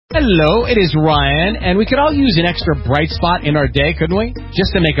Hello, it is Ryan, and we could all use an extra bright spot in our day, couldn't we?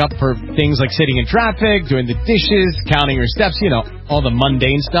 Just to make up for things like sitting in traffic, doing the dishes, counting your steps, all the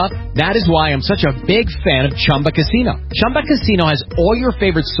mundane stuff. That is why I'm such a big fan of Chumba Casino. Chumba Casino has all your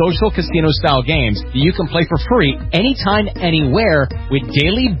favorite social casino-style games that you can play for free anytime, anywhere with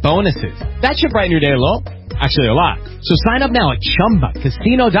daily bonuses. That should brighten your day a little. Actually, a lot. So sign up now at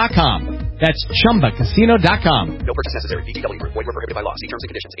ChumbaCasino.com. That's ChumbaCasino.com. No purchase necessary. VGW Group. Void where prohibited by law. See terms and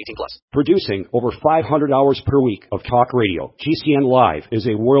conditions. 18+. Producing over 500 hours per week of talk radio, GCN Live is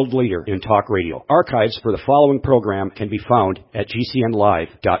a world leader in talk radio. Archives for the following program can be found at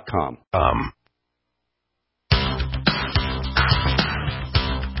GCNlive.com.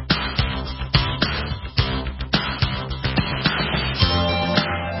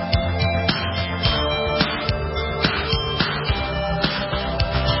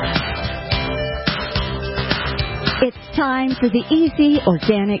 It's time for the Easy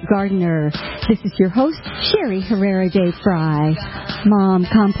Organic Gardener. This is your host, Sherry Herrera de Fry. Mom,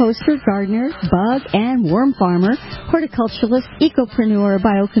 composter, gardener, bug and worm farmer, horticulturalist, ecopreneur,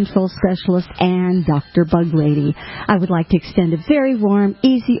 biocontrol specialist, and Dr. Bug Lady. I would like to extend a very warm,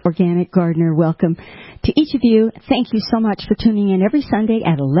 Easy Organic Gardener welcome to each of you. Thank you so much for tuning in every Sunday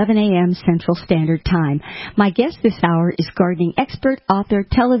at 11 a.m. Central Standard Time. My guest this hour is gardening expert, author,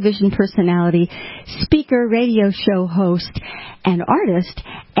 television personality, speaker, radio show host, and artist,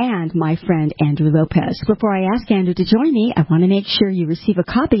 and my friend Andrew Lopez. Before I ask Andrew to join me, I want to make sure you receive a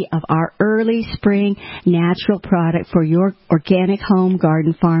copy of our early spring natural product for your organic home,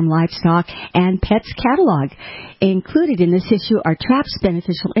 garden, farm, livestock, and pets catalog. Included in this issue are traps,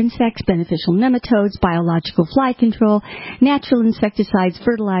 beneficial insects, beneficial nematodes, biological fly control, natural insecticides,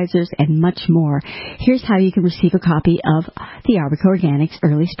 fertilizers, and much more. Here's how you can receive a copy of the Arbica Organics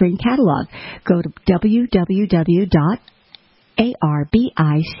Early Spring Catalog. Go to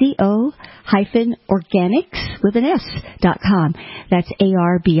arbico-organics.com. That's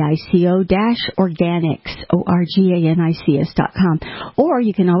arbico-organics, ORGANICS.com. Or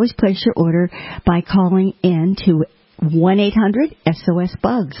you can always place your order by calling in to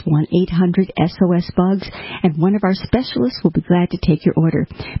 1-800-SOS-BUGS, 1-800-SOS-BUGS, and one of our specialists will be glad to take your order.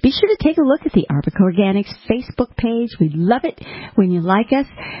 Be sure to take a look at the Arbica Organics Facebook page. We love it when you like us.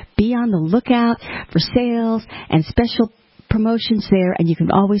 Be on the lookout for sales and special promotions there, and you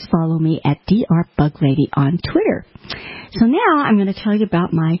can always follow me at Dr. Bug Lady on Twitter. So now I'm going to tell you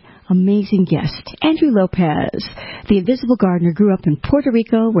about my amazing guest, Andrew Lopez. The Invisible Gardener grew up in Puerto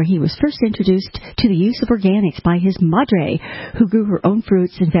Rico, where he was first introduced to the use of organics by his madre, who grew her own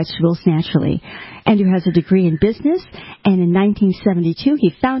fruits and vegetables naturally. Andrew has a degree in business, and in 1972 he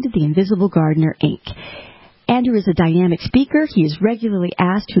founded the Invisible Gardener, Inc. Andrew is a dynamic speaker. He is regularly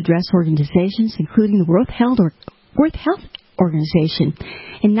asked to address organizations, including the World Health Organization.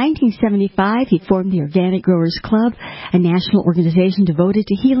 In 1975, he formed the Organic Growers Club, a national organization devoted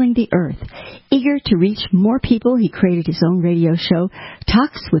to healing the earth. Eager to reach more people, he created his own radio show,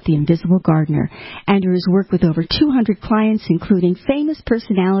 Talks with the Invisible Gardener. Andrew has worked with over 200 clients, including famous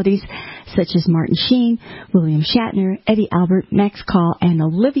personalities such as Martin Sheen, William Shatner, Eddie Albert, Max Call, and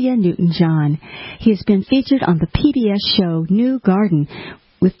Olivia Newton-John. He has been featured on the PBS show New Garden,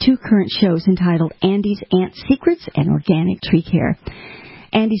 with 2 current shows entitled Andy's Ant Secrets and Organic Tree Care.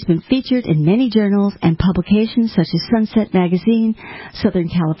 Andy's been featured in many journals and publications such as Sunset Magazine, Southern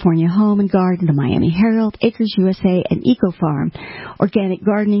California Home and Garden, the Miami Herald, Acres USA, and Eco Farm, Organic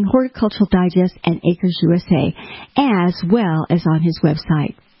Gardening, Horticultural Digest, and Acres USA, as well as on his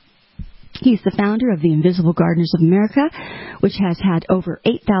website. He's the founder of the Invisible Gardeners of America, which has had over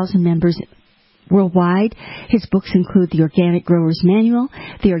 8,000 members worldwide. His books include The Organic Grower's Manual,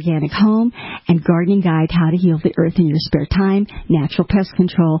 The Organic Home, and Gardening Guide, How to Heal the Earth in Your Spare Time, Natural Pest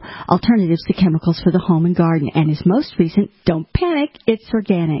Control, Alternatives to Chemicals for the Home and Garden, and his most recent, Don't Panic, It's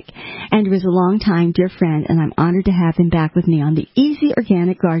Organic. Andrew is a longtime dear friend, and I'm honored to have him back with me on the Easy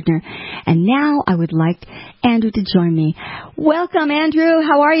Organic Gardener. And now I would like Andrew to join me. Welcome, Andrew.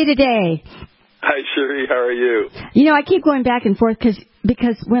 How are you today? Hi, Sherry. How are you? I keep going back and forth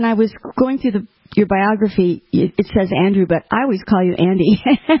because when I was going through your biography, it says Andrew, but I always call you Andy.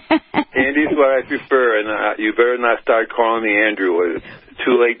 Andy's what I prefer, and you better not start calling me Andrew. It's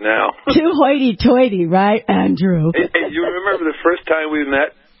too late now. Too hoity-toity, right, Andrew? Hey, you remember the first time we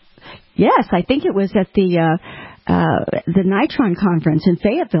met? Yes, I think it was at the Nitron conference in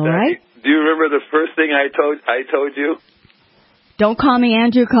Fayetteville, right? Do you remember the first thing I told you? Don't call me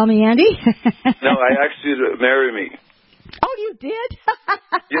Andrew, call me Andy? No, I asked you to marry me. Oh, you did?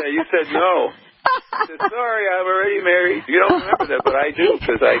 Yeah, you said no. I said, sorry, I'm already married. You don't remember that, but I do,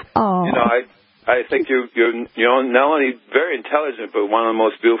 because I I think you're not only very intelligent, but one of the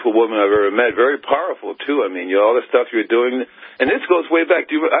most beautiful women I've ever met. Very powerful too. I mean, all the stuff you're doing, and this goes way back.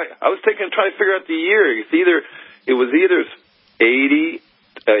 I was trying to figure out the year. It was either 80,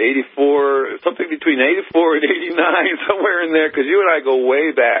 84, something between 84 and 89, somewhere in there. Because you and I go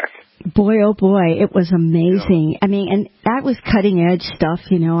way back. Boy, oh boy, it was amazing. I mean, and that was cutting edge stuff.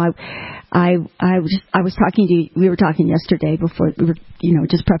 I was talking to you, we were talking yesterday before we were,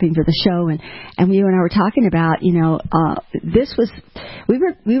 just prepping for the show, and you and I were talking about, this was, we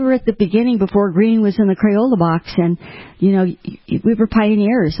were at the beginning before green was in the Crayola box, and, we were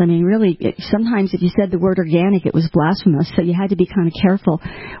pioneers. I mean, really, sometimes if you said the word organic, it was blasphemous, so you had to be kind of careful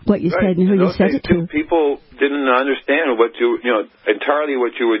what you said and who you said it to. People didn't understand what entirely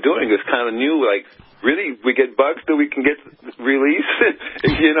what you were doing. It's kind of new, like, really, we get bugs that we can get released,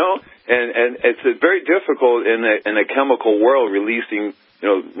 and it's very difficult in a chemical world releasing,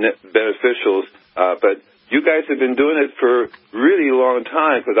 beneficials. But you guys have been doing it for a really long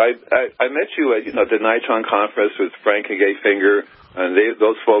time, because I met you at the Nitron conference with Frank and Gay Finger, and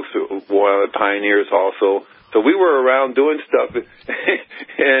those folks were pioneers also. So we were around doing stuff,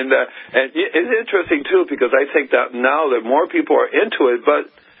 and it's interesting too, because I think that now that more people are into it, but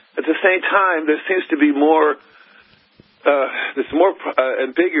at the same time, there seems to be more. It's more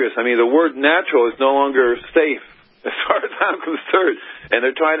ambiguous. I mean, the word "natural" is no longer safe, as far as I'm concerned. And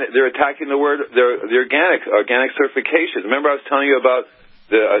they're attacking the word, the organic certification. Remember, I was telling you about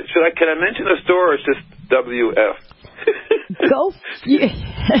can I mention the store, or it's just WF? Go. You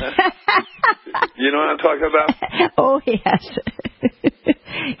know what I'm talking about? Oh, yes.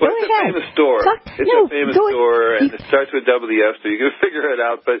 Well, it's a famous store. It's a famous store, and it starts with WF, so you can figure it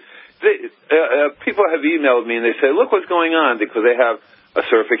out. But people have emailed me, and they say, look what's going on, because they have a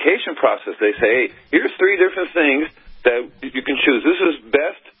certification process. They say, hey, here's 3 different things that you can choose. This is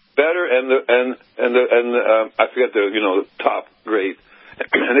best, better, and I forget the top grade.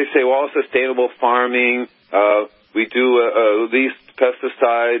 And they say, well, sustainable farming. We do least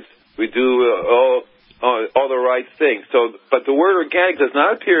pesticides. We do all the right things. But the word organic does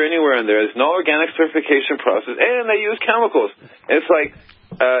not appear anywhere in there. There's no organic certification process, and they use chemicals. And it's like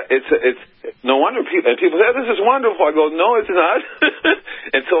it's no wonder people say, this is wonderful. I go, no, it's not.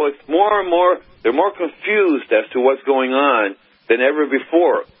 And so it's more and more. They're more confused as to what's going on than ever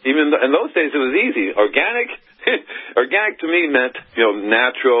before. Even in those days, it was easy. Organic to me meant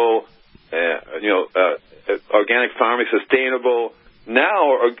natural. Organic farming, sustainable.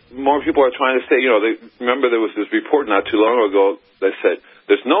 Now, more people are trying to say, remember there was this report not too long ago that said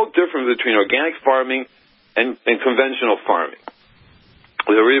there's no difference between organic farming and conventional farming.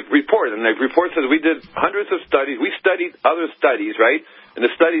 There's a report, and the report says we did hundreds of studies. We studied other studies, right? And the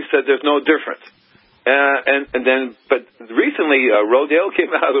studies said there's no difference. But recently, Rodale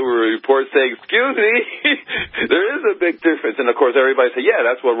came out with a report saying, excuse me, there is a big difference. And, of course, everybody said, yeah,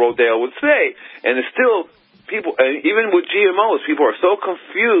 that's what Rodale would say. And it's still people, even with GMOs, people are so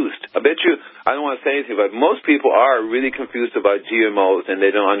confused. I bet you, I don't want to say anything, but most people are really confused about GMOs, and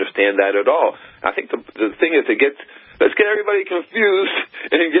they don't understand that at all. I think the thing is let's get everybody confused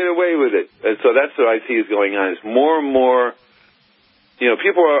and get away with it. And so that's what I see is going on. It's more and more.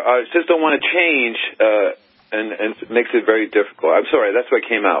 People just don't want to change, and it makes it very difficult. I'm sorry, that's what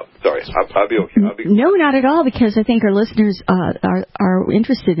came out. Sorry, I'll be okay. No, not at all, because I think our listeners are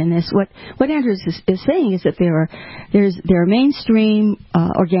interested in this. What Andrew is saying is that there are mainstream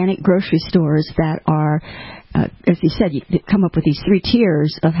organic grocery stores that are, as you said, you come up with these 3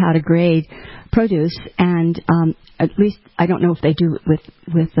 tiers of how to grade produce, and at least I don't know if they do it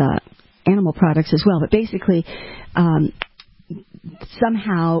with animal products as well, but basically.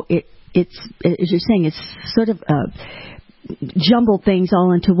 Somehow it's as you're saying, it's sort of jumbled things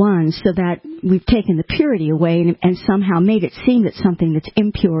all into one, so that we've taken the purity away and somehow made it seem that something that's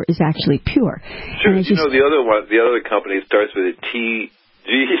impure is actually pure. Sure, the other company starts with a TJ.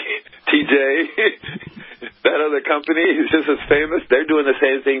 That other company is just as famous. They're doing the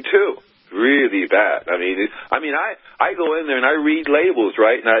same thing too. Really bad. I mean, I go in there and I read labels,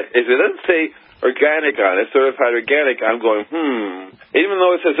 right? And if it doesn't say organic on it, certified organic, I'm going, Even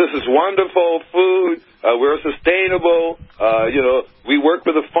though it says this is wonderful food, we're sustainable, we work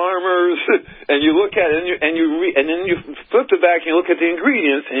with the farmers, and you look at it and then you flip it back and you look at the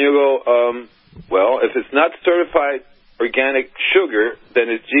ingredients and you go, well, if it's not certified organic sugar, then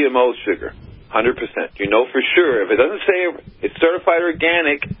it's GMO sugar, 100%. You know for sure. If it doesn't say it's certified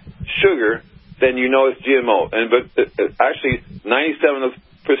organic sugar, then you know it's GMO. But actually, 97% of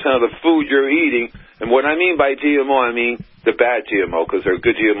the food you're eating, and what I mean by GMO, I mean the bad GMO, because there are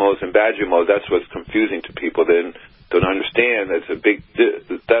good GMOs and bad GMOs. That's what's confusing to people. They don't understand.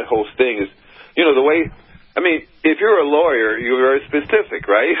 That whole thing is the way, if you're a lawyer, you're very specific,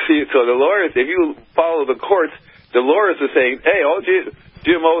 right? So the lawyers, if you follow the courts, the lawyers are saying, hey, all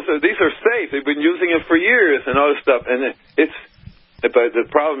GMOs, these are safe. They've been using it for years and all this stuff. And but the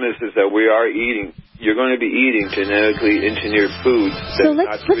problem is that you're going to be eating genetically engineered foods that's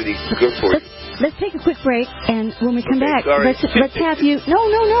not really good for you. Let's take a quick break, and when we come back, sorry. let's have you.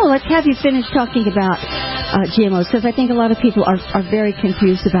 No. Let's have you finish talking about GMOs, because I think a lot of people are very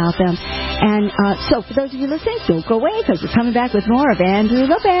confused about them. And so, for those of you listening, don't go away, because we're coming back with more of Andrew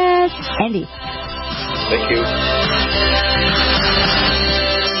Lopez. Andy. Thank you.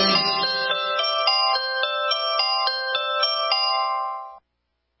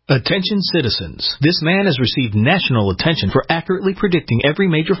 Attention citizens. This man has received national attention for accurately predicting every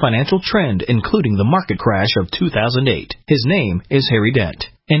major financial trend, including the market crash of 2008. His name is Harry Dent.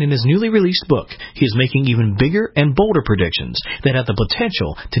 And in his newly released book, he is making even bigger and bolder predictions that have the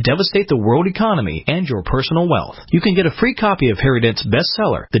potential to devastate the world economy and your personal wealth. You can get a free copy of Harry Dent's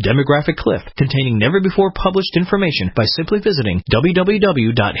bestseller, The Demographic Cliff, containing never-before-published information by simply visiting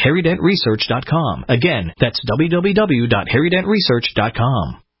www.harrydentresearch.com. Again, that's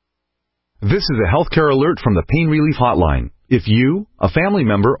www.harrydentresearch.com. This is a healthcare alert from the Pain Relief Hotline. If you, a family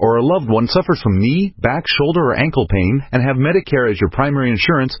member, or a loved one suffers from knee, back, shoulder, or ankle pain and have Medicare as your primary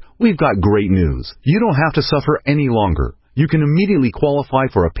insurance, we've got great news. You don't have to suffer any longer. You can immediately qualify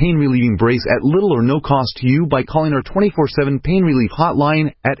for a pain-relieving brace at little or no cost to you by calling our 24/7 Pain Relief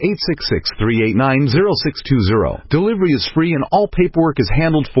Hotline at 866-389-0620. Delivery is free and all paperwork is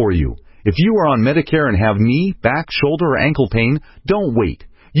handled for you. If you are on Medicare and have knee, back, shoulder, or ankle pain, don't wait.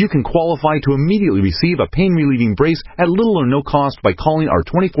 You can qualify to immediately receive a pain-relieving brace at little or no cost by calling our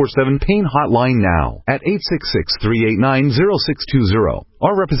 24/7 Pain Hotline now at 866-389-0620.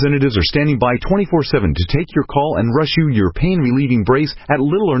 Our representatives are standing by 24/7 to take your call and rush you your pain-relieving brace at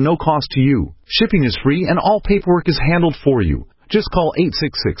little or no cost to you. Shipping is free and all paperwork is handled for you. Just call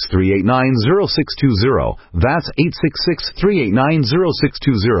 866-389-0620. That's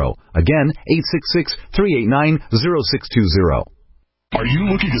 866-389-0620. Again, 866-389-0620. Are you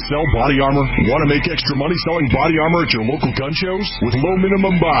looking to sell body armor? Want to make extra money selling body armor at your local gun shows? With low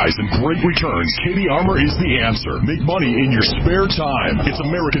minimum buys and great returns, Katie Armor is the answer. Make money in your spare time. It's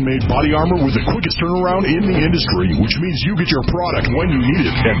American-made body armor with the quickest turnaround in the industry, which means you get your product when you need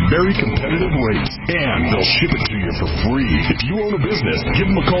it at very competitive rates. And they'll ship it to you for free. If you own a business,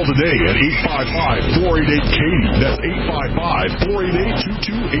 give them a call today at 855-488-KATIE. That's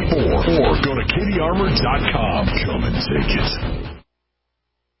 855-488-2284. Or go to katiearmor.com. Come and take it.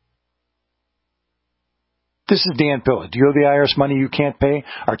 This is Dan Pilla. Do you owe the IRS money you can't pay?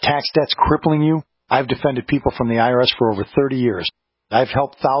 Are tax debts crippling you? I've defended people from the IRS for over 30 years. I've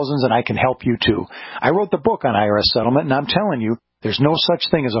helped thousands, and I can help you too. I wrote the book on IRS settlement, and I'm telling you, there's no such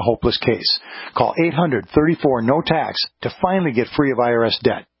thing as a hopeless case. Call 800-34-NO-TAX to finally get free of IRS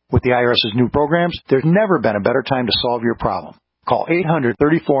debt. With the IRS's new programs, there's never been a better time to solve your problem. Call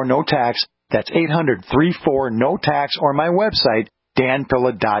 800-34-NO-TAX. That's 800-34-NO-TAX, or my website,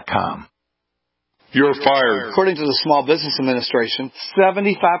 danpilla.com. You're fired. According to the Small Business Administration,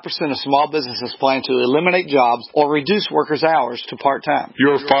 75% of small businesses plan to eliminate jobs or reduce workers' hours to part-time.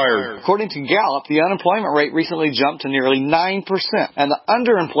 You're fired. According to Gallup, the unemployment rate recently jumped to nearly 9%, and the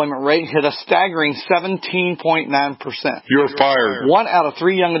underemployment rate hit a staggering 17.9%. You're fired. 1 out of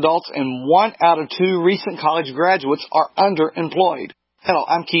 3 young adults and 1 out of 2 recent college graduates are underemployed. Hello,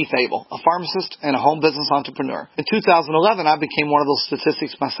 I'm Keith Abel, a pharmacist and a home business entrepreneur. In 2011, I became one of those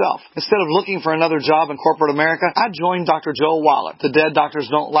statistics myself. Instead of looking for another job in corporate America, I joined Dr. Joel Wallach, the Dead Doctors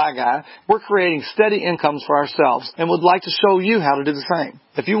Don't Lie guy. We're creating steady incomes for ourselves and would like to show you how to do the same.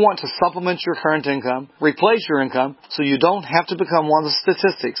 If you want to supplement your current income, replace your income, so you don't have to become one of the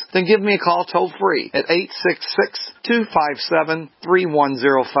statistics, then give me a call toll-free at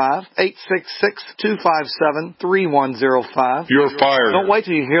 866-257-3105, 866-257-3105. You're fired. Don't wait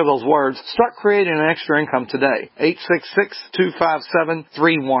till you hear those words. Start creating an extra income today.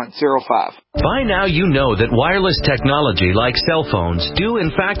 866-257-3105. By now you know that wireless technology like cell phones do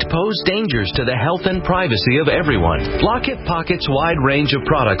in fact pose dangers to the health and privacy of everyone. Blockit Pocket's wide range of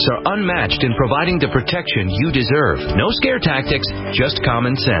products are unmatched in providing the protection you deserve. No scare tactics, just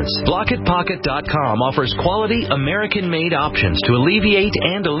common sense. BlockitPocket.com offers quality American-made options to alleviate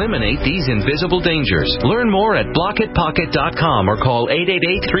and eliminate these invisible dangers. Learn more at BlockitPocket.com or call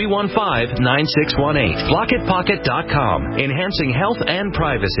 888-315-9618. BlockitPocket.com, enhancing health and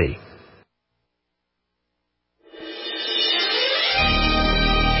privacy.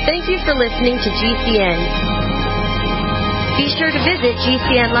 Thank you for listening to GCN. Be sure to visit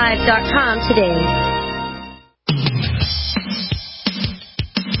GCNlive.com today.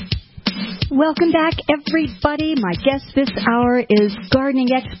 Welcome back, everybody. My guest this hour is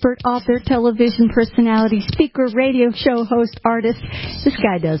gardening expert, author, television personality, speaker, radio show host, artist. This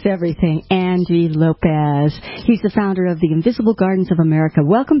guy does everything. Andy Lopez. He's the founder of the Invisible Gardens of America.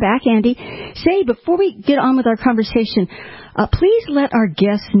 Welcome back, Andy. Say, before we get on with our conversation, please let our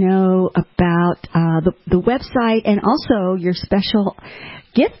guests know about the website and also your special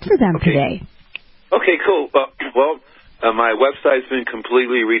gift for them today. Okay, cool. My website's been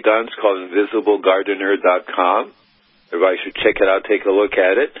completely redone. It's called InvisibleGardener.com. Everybody should check it out, take a look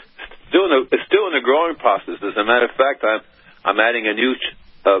at it. It's still in the growing process. As a matter of fact, I'm adding a new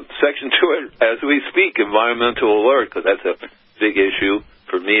section to it as we speak, environmental alert, because that's a big issue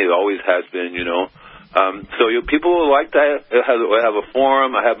for me. It always has been, people will like that. I have a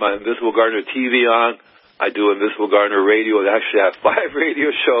forum. I have my Invisible Gardener TV on. I do Invisible Gardener Radio. I actually have 5 radio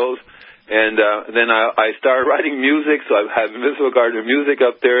shows. And then I started writing music, so I have Invisible Gardener music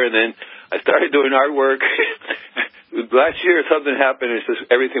up there, and then I started doing artwork. Last year something happened, and it's just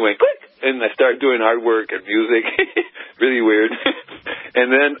everything went click, and I started doing artwork and music. Really weird.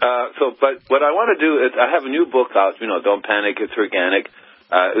 And then, but what I want to do is I have a new book out, Don't Panic, It's Organic.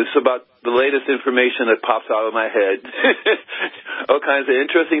 It's about the latest information that pops out of my head. All kinds of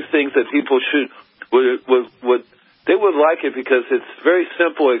interesting things that people they would like it because it's very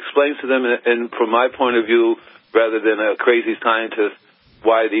simple. It explains to them, and from my point of view, rather than a crazy scientist,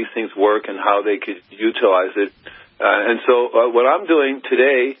 why these things work and how they could utilize it. And so what I'm doing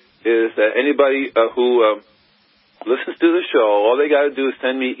today is that anybody who listens to the show, all they got to do is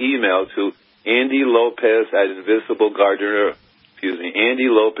send me email to Andy Lopez at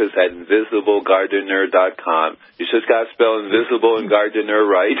InvisibleGardener.com. You just got to spell invisible and gardener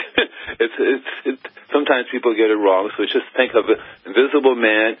right. Sometimes people get it wrong, so just think of invisible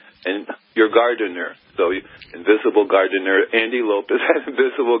man and your gardener. So Invisible Gardener, Andy Lopez at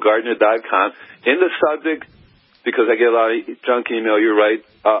InvisibleGardener.com. In the subject, because I get a lot of junk email, you're right.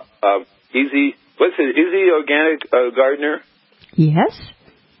 Easy Organic Gardener? Yes.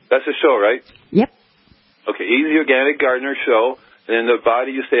 That's a show, right? Yep. Okay, Easy Organic Gardener Show. And in the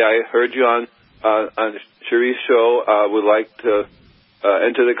body, you say, I heard you on Cherie's show, would like to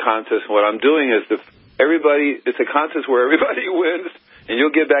enter the contest. And what I'm doing is it's a contest where everybody wins, and you'll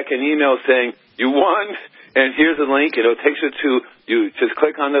get back an email saying, you won, and here's a link, and it'll take you just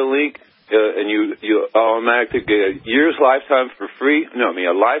click on the link, and you automatically get a year's lifetime for free. A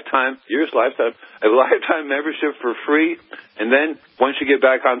lifetime membership for free. And then once you get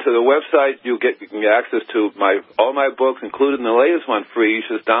back onto the website, you can get access to all my books, including the latest one, free. You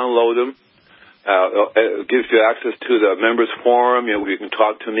just download them. It gives you access to the members forum, where you can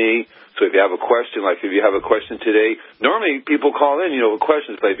talk to me. So if you have a question, like if you have a question today, normally people call in, with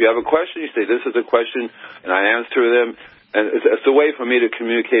questions. But if you have a question, you say, this is a question, and I answer them. And it's a way for me to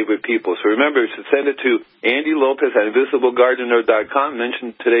communicate with people. So remember to send it to Andy Lopez at InvisibleGardener.com.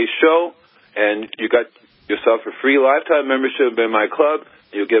 Mention today's show, and you got yourself a free lifetime membership in my club.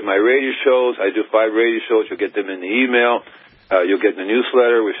 You'll get my radio shows. I do 5 radio shows. You'll get them in the email. You'll get the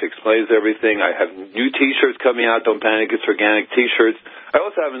newsletter, which explains everything. I have new T-shirts coming out. Don't Panic, It's Organic T-shirts. I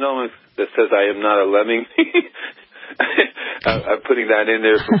also have another one that says I am not a lemming. I'm putting that in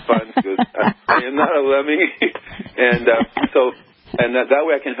there for fun. I am not a lemming. And that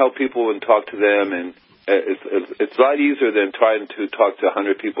way I can help people and talk to them, and it's a lot easier than trying to talk to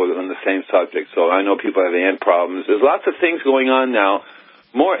 100 people on the same subject. So I know people have ant problems. There's lots of things going on now.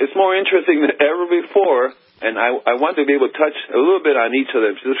 It's more interesting than ever before, and I want to be able to touch a little bit on each of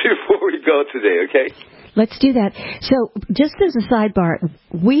them just before we go today, okay? Let's do that. So just as a sidebar,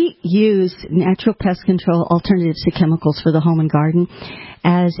 we use natural pest control alternatives to chemicals for the home and garden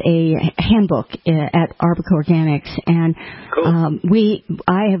as a handbook at Arbica Organics. And cool.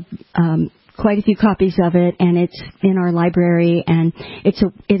 I have quite a few copies of it, and it's in our library, and it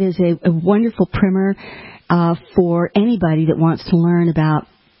is a wonderful primer for anybody that wants to learn about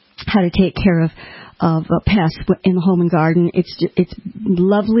how to take care of pests in the home and garden. It's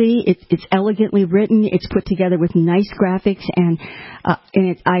lovely. It's elegantly written. It's put together with nice graphics, and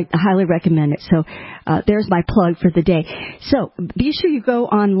I highly recommend it. So there's my plug for the day. So be sure you go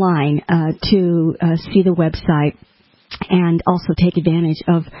online to see the website and also take advantage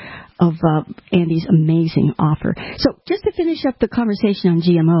of Andy's amazing offer. So just to finish up the conversation on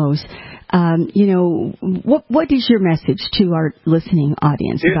GMOs, what is your message to our listening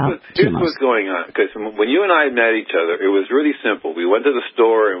audience about GMOs? Here's what's going on. Because when you and I met each other, it was really simple. We went to the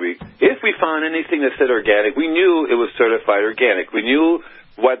store, and if we found anything that said organic, we knew it was certified organic. We knew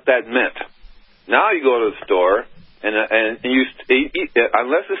what that meant. Now you go to the store, and you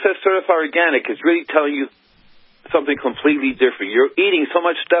unless it says certified organic, it's really telling you something completely different. You're eating so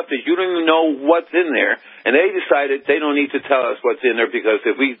much stuff that you don't even know what's in there. And they decided they don't need to tell us what's in there because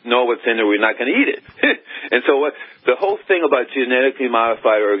if we know what's in there, we're not going to eat it. And so the whole thing about genetically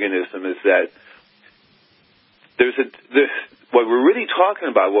modified organism is that what we're really talking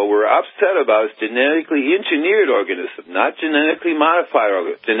about, what we're upset about is genetically engineered organisms, not genetically modified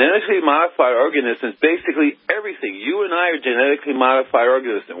organisms. Genetically modified organisms, basically everything. You and I are genetically modified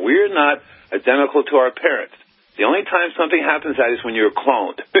organisms. We're not identical to our parents. The only time something happens that is when you're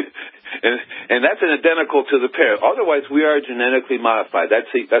cloned. and that's an identical to the parent. Otherwise, we are genetically modified. That's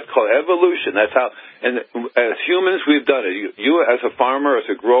called evolution. That's how, and as humans, we've done it. You as a farmer, as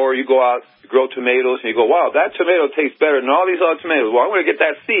a grower, you go out, you grow tomatoes, and you go, wow, that tomato tastes better than all these other tomatoes. Well, I'm going to get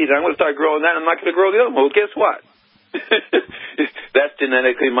that seed, and I'm going to start growing that, and I'm not going to grow the other one. Well, guess what? That's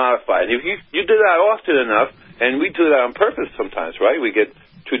genetically modified. If you do that often enough, and we do that on purpose sometimes, right? We get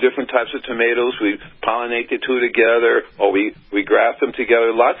two different types of tomatoes, we pollinate the two together, or we graft them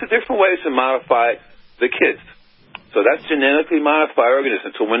together. Lots of different ways to modify the kids. So that's genetically modified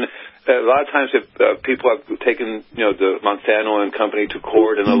organisms. So when a lot of times if people have taken, the Monsanto and company to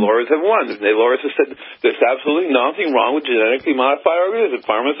court, and the lawyers have won. The lawyers have said there's absolutely nothing wrong with genetically modified organisms.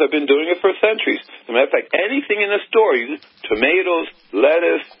 Farmers have been doing it for centuries. As a matter of fact, anything in the store, tomatoes,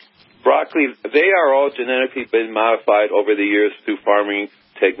 lettuce, broccoli, they are all genetically been modified over the years through farming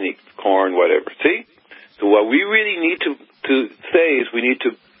techniques, corn, whatever. See? So what we really need to say is we need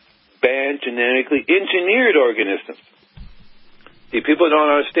to ban genetically engineered organisms. See, people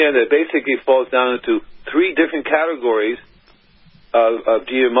don't understand that it basically falls down into three different categories of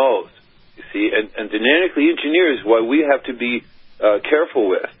GMOs. You see, and genetically engineered is what we have to be careful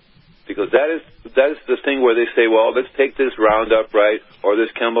with, because that is the thing where they say, well, let's take this Roundup, right, or this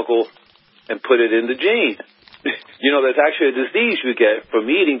chemical, and put it in the gene. There's actually a disease you get from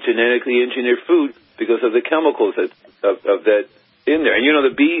eating genetically engineered food because of the chemicals of that in there. And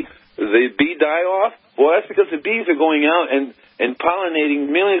the bee die off. Well, that's because the bees are going out and pollinating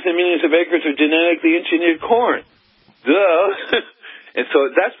millions and millions of acres of genetically engineered corn. Duh. And so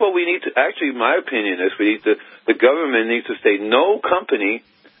that's what we need to. Actually, my opinion is the government needs to say no company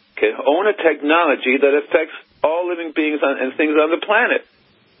can own a technology that affects all living beings and things on the planet.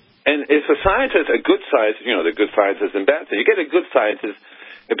 And if a scientist, a good scientist, the good scientist and bad scientist, you get a good scientist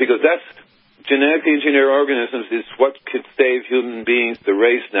because that's genetically engineered organisms is what could save human beings, the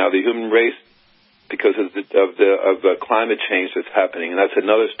race now, the human race, because of the climate change that's happening. And that's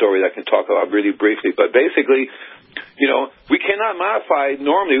another story that I can talk about really briefly. But basically, we cannot modify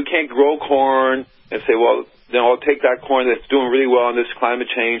normally. We can't grow corn and say, well, I'll take that corn that's doing really well on this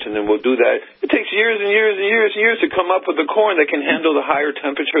climate change, and then we'll do that. It takes years and years and years and years to come up with the corn that can handle the higher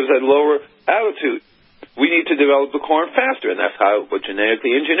temperatures at lower altitude. We need to develop the corn faster, and that's how what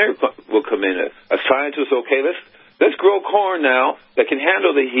genetically engineered will come in. A scientist, okay, let's grow corn now that can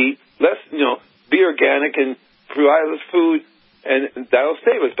handle the heat. Let's be organic and provide us food, and that'll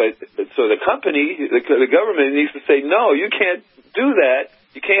save us. But so the company, the government needs to say, no, you can't do that.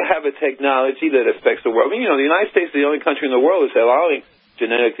 You can't have a technology that affects the world. The United States is the only country in the world that's allowing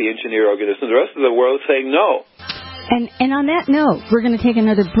genetically engineered organisms. The rest of the world is saying no. And on that note, we're going to take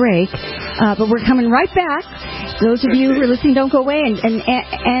another break, but we're coming right back. Those of you who are listening, don't go away. And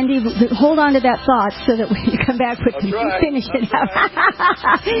Andy, hold on to that thought so that when you come back, we can finish it up.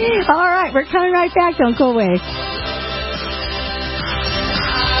 All right, we're coming right back. Don't go away.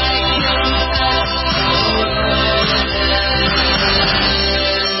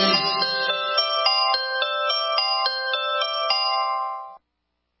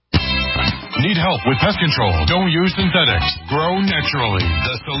 Need help with pest control? Don't use synthetics. Grow naturally.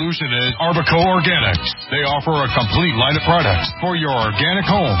 The solution is Arbico Organics. They offer a complete line of products for your organic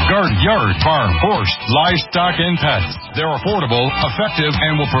home, garden, yard, farm, horse, livestock, and pets. They're affordable, effective,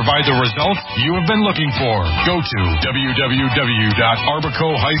 and will provide the results you have been looking for. Go to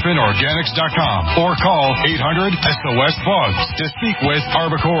www.arbico-organics.com or call 800-SOS-BUGS to speak with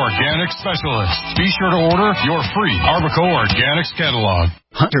Arbico Organics specialists. Be sure to order your free Arbico Organics catalog.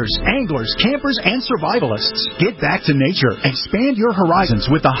 Hunters, anglers, campers, and survivalists, get back to nature. Expand your horizons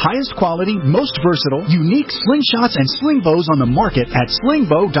with the highest quality, most versatile, unique slingshots and sling bows on the market at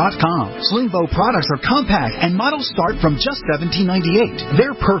slingbow.com. Slingbow products are compact and models start from just $17.98.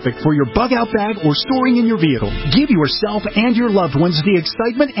 They're perfect for your bug-out bag or storing in your vehicle. Give yourself and your loved ones the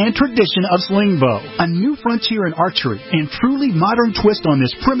excitement and tradition of slingbow, a new frontier in archery and truly modern twist on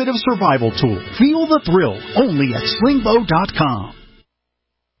this primitive survival tool. Feel the thrill only at slingbow.com.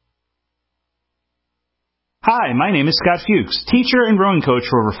 Hi, my name is Scott Fuchs, teacher and rowing coach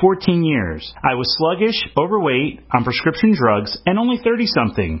for over 14 years. I was sluggish, overweight, on prescription drugs, and only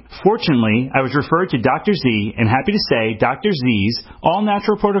 30-something. Fortunately, I was referred to Dr. Z, and happy to say Dr. Z's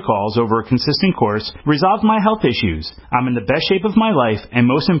all-natural protocols over a consistent course resolved my health issues. I'm in the best shape of my life, and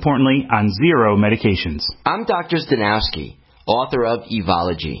most importantly, on 0 medications. I'm Dr. Stanowski, author of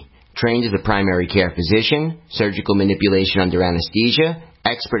Evology, trained as a primary care physician, surgical manipulation under anesthesia,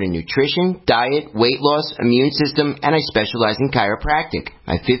 expert in nutrition, diet, weight loss, immune system, and I specialize in chiropractic.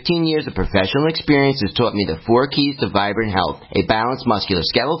 My 15 years of professional experience has taught me the 4 keys to vibrant health: a balanced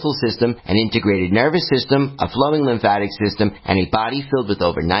musculoskeletal system, an integrated nervous system, a flowing lymphatic system, and a body filled with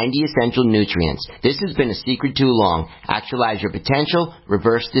over 90 essential nutrients. This has been a secret too long. Actualize your potential,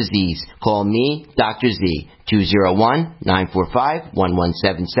 reverse disease. Call me, Dr. Z,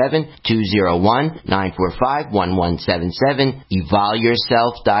 201-945-1177, 201-945-1177, evolveyourself.com.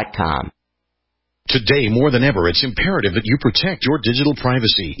 Today, more than ever, it's imperative that you protect your digital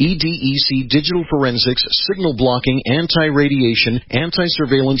privacy. EDEC Digital Forensics, Signal Blocking, Anti-Radiation,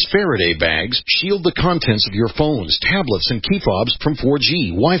 Anti-Surveillance Faraday Bags shield the contents of your phones, tablets, and key fobs from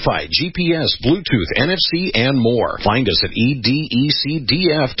 4G, Wi-Fi, GPS, Bluetooth, NFC, and more. Find us at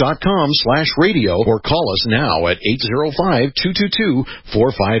edecdf.com/radio or call us now at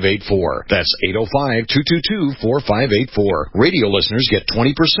 805-222-4584. That's 805-222-4584. Radio listeners get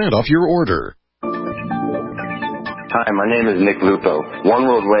 20% off your order. Hi, my name is Nick Lupo. One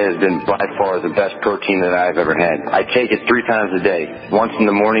World Whey has been by far the best protein that I've ever had. I take it 3 times a day. Once in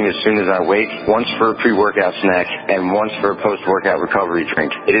the morning as soon as I wake, once for a pre-workout snack, and once for a post-workout recovery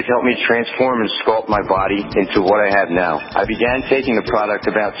drink. It has helped me transform and sculpt my body into what I have now. I began taking the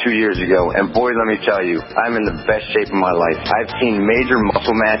product about 2 years ago, and boy, let me tell you, I'm in the best shape of my life. I've seen major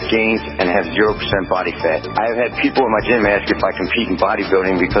muscle mass gains and have 0% body fat. I have had people at my gym ask if I compete in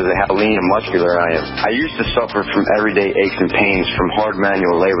bodybuilding because of how lean and muscular I am. I used to suffer from everyday aches and pains from hard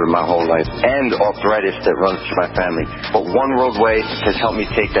manual labor my whole life and arthritis that runs through my family. But One World Whey has helped me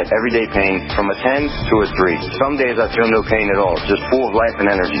take that everyday pain from a 10 to a 3. Some days I feel no pain at all, just full of life and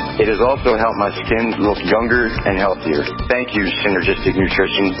energy. It has also helped my skin look younger and healthier. Thank you, Synergistic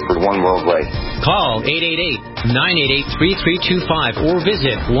Nutrition, for One World Whey. Call 888-988-3325 or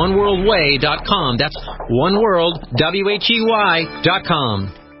visit oneworldwhey.com. That's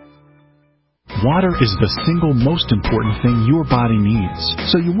oneworld.com. Water is the single most important thing your body needs,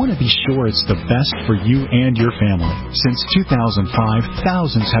 so you want to be sure it's the best for you and your family. Since 2005,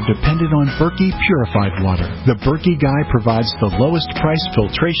 thousands have depended on Berkey purified water. The Berkey Guy provides the lowest price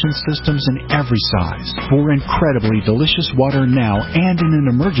filtration systems in every size for incredibly delicious water now and in an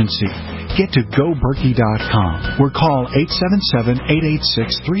emergency. Get to GoBerkey.com or call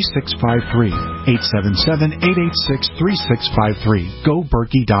 877-886-3653. 877-886-3653.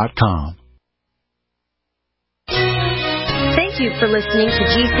 GoBerkey.com. Thank you for listening to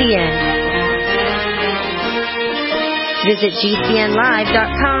GCN. Visit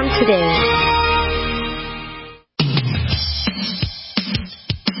GCNlive.com today.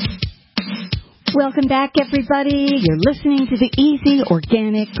 Welcome back, everybody. You're listening to the Easy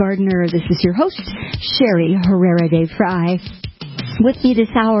Organic Gardener. This is your host, Sherry Herrera de Fry. With me this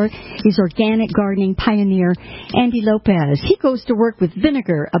hour is organic gardening pioneer Andy Lopez. He goes to work with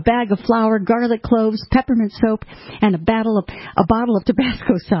vinegar, a bag of flour, garlic cloves, peppermint soap, and a bottle of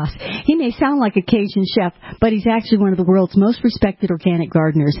Tabasco sauce. He may sound like a Cajun chef, but he's actually one of the world's most respected organic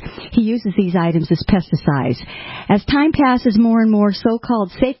gardeners. He uses these items as pesticides. As time passes, more and more so-called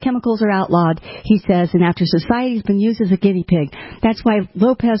safe chemicals are outlawed, he says, and after society's been used as a guinea pig. That's why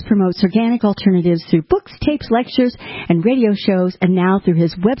Lopez promotes organic alternatives through books, tapes, lectures, and radio shows, and now through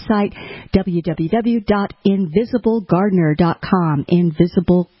his website, www.invisiblegardener.com,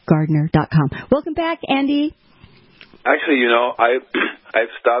 invisiblegardener.com. Welcome back, Andy. Actually, I've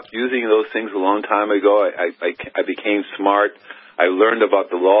stopped using those things a long time ago. I became smart. I learned about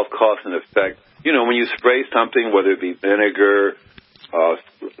the law of cause and effect. When you spray something, whether it be vinegar,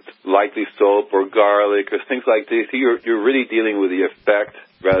 likely soap, or garlic, or things like this, you're really dealing with the effect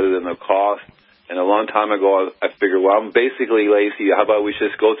rather than the cause. And a long time ago, I figured, well, I'm basically lazy. How about we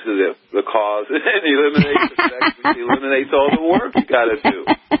just go to the cause and eliminate the effect, which eliminates all the work you got to do.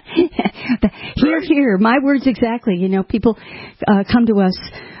 Here. My words exactly. People come to us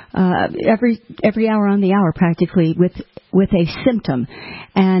every hour on the hour practically with a symptom,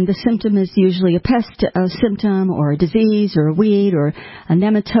 and the symptom is usually a pest symptom or a disease or a weed or a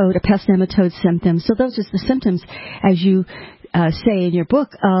nematode, a pest nematode symptom. So those are the symptoms, as you say in your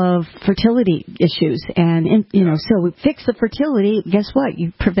book, of fertility issues. And, so we fix the fertility. Guess what?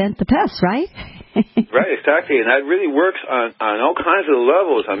 You prevent the pests, right? Right, exactly. And that really works on all kinds of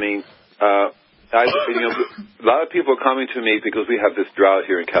levels. I mean, a lot of people are coming to me because we have this drought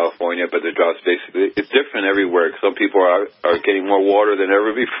here in California, but the drought's basically, it's different everywhere. Some people are getting more water than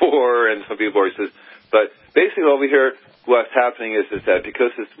ever before, and some people are just, but basically over here, what's happening is that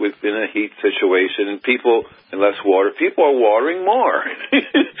because it's within a heat situation and people and less water, people are watering more.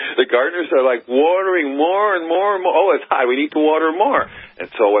 The gardeners are like watering more and more and more. Oh, it's hot. We need to water more. And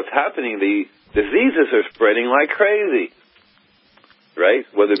so what's happening, the diseases are spreading like crazy, right?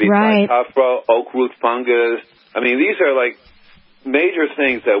 Whether it be Phytophthora, oak root fungus. I mean, these are like major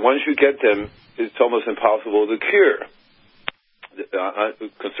things that once you get them, it's almost impossible to cure.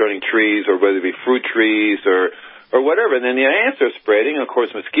 Concerning trees, or whether it be fruit trees or whatever. And then the ants are spreading. Of course,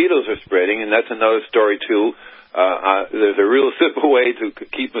 mosquitoes are spreading, and that's another story, too. There's a real simple way to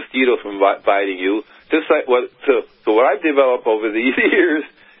keep mosquitoes from biting you. Just like so what I've developed over the years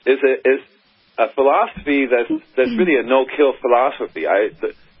is a philosophy that's really a no-kill philosophy. I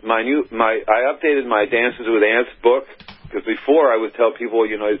updated my Dances with Ants book, because before I would tell people,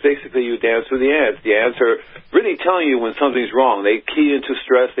 it's basically you dance with the ants. The ants are really telling you when something's wrong. They key into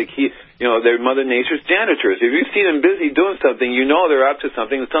stress. They're Mother Nature's janitors. If you see them busy doing something, they're up to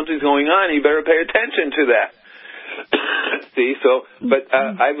something. Something's going on. You better pay attention to that. See,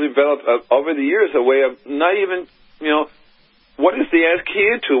 I've developed over the years a way of not even, what is the ants key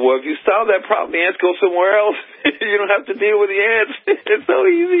into? Well, if you solve that problem, the ants go somewhere else. You don't have to deal with the ants. It's so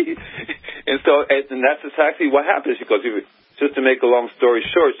easy. And that's exactly what happens, because just to make a long story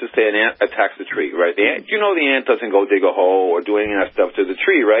short, just say an ant attacks a tree, right? The ant doesn't go dig a hole or do any of that stuff to the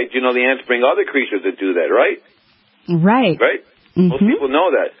tree, right? The ants bring other creatures that do that, right? Right. Right? Mm-hmm. Most people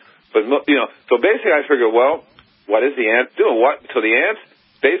know that. But, so basically I figure, well, what is the ant doing? So the ants,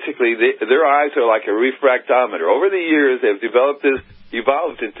 basically, their eyes are like a refractometer. Over the years, they've evolved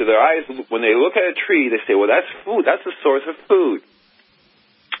into their eyes. When they look at a tree, they say, well, that's food. That's a source of food.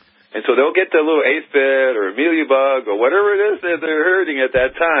 And so they'll get the little aphid or amelia bug or whatever it is that they're hurting at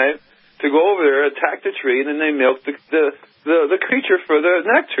that time to go over there, attack the tree, and then they milk the creature for the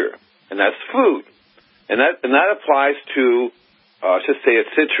nectar. And that's food. And that applies to, just say a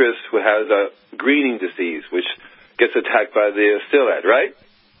citrus who has a greening disease, which gets attacked by the psyllid, right?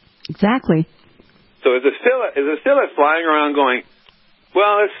 Exactly. So is a psyllid flying around going,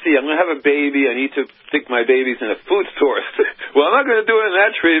 well, let's see, I'm going to have a baby. I need to stick my babies in a food source. Well, I'm not going to do it in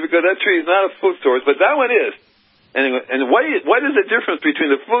that tree because that tree is not a food source, but that one is. And what is the difference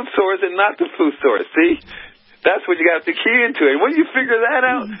between the food source and not the food source? See? That's what you got to key into. And when you figure that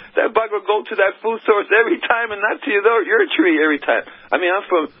out, that bug will go to that food source every time and not to your tree every time. I mean, I'm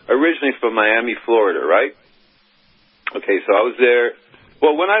originally from Miami, Florida, right? Okay, so I was there.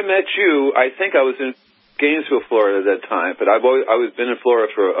 Well, when I met you, I think I was in Gainesville, Florida at that time, but I was been in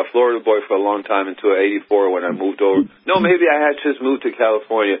Florida for a Florida boy for a long time until '84 when I moved over. No, maybe I had just moved to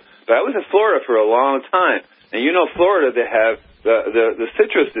California, but I was in Florida for a long time. And Florida, they have the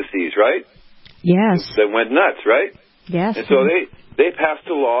citrus disease, right? Yes. That went nuts, right? Yes. And so they passed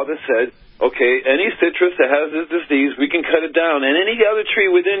a law that said, okay, any citrus that has this disease, we can cut it down, and any other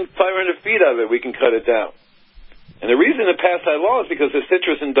tree within 500 feet of it, we can cut it down. And the reason to pass that law is because the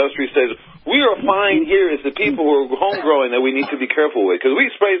citrus industry says, we are fine here as the people who are home-growing that we need to be careful with. Because we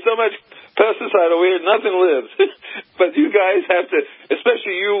spray so much pesticide over here, nothing lives. But you guys have to,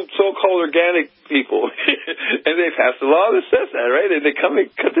 especially you so-called organic people, and they pass the law that says that, right? And they come and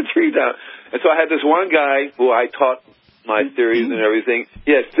cut the tree down. And so I had this one guy who I taught my theories and everything.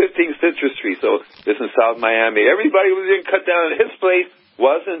 He had 15 citrus trees, so this in South Miami. Everybody was being cut down, and his place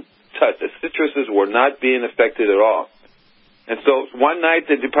wasn't touched. The citruses were not being affected at all. And so one night,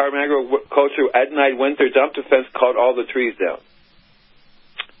 the Department of Agriculture at night went there, dumped the fence, cut all the trees down.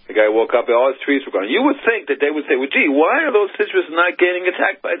 The guy woke up and all his trees were gone. You would think that they would say, well, gee, why are those citrus not getting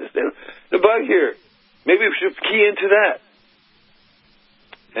attacked by the bug here? Maybe we should key into that.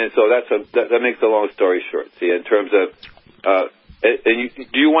 And so that makes a long story short. See, in terms of,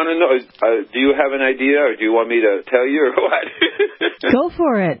 do you want to know, do you have an idea, or do you want me to tell you, or what? Go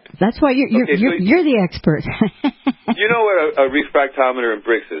for it. That's why you're the expert. You know what a refractometer in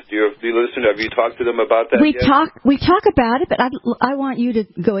bricks is? Do you listen? Have you talked to them about that We yet? talk about it, but I want you to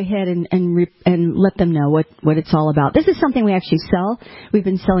go ahead and let them know what it's all about. This is something we actually sell. We've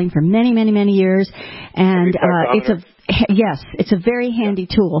been selling for many, many, many years, and it's a very handy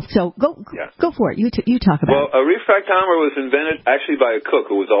tool. So go for it. You talk about it. Well, a refractometer was invented actually by a cook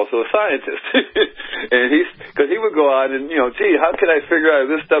who was also a scientist, and because he would go out and gee, how can I figure out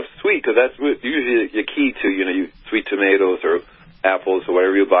if this stuff's sweet? Because that's usually your key to you sweet tomatoes or apples or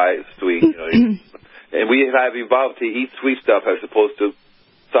whatever you buy is sweet. And we have evolved to eat sweet stuff as opposed to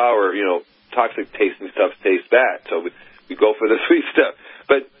sour, toxic tasting stuff tastes bad. So we go for the sweet stuff.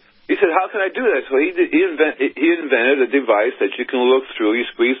 But he said, how can I do that? So he invented a device that you can look through. You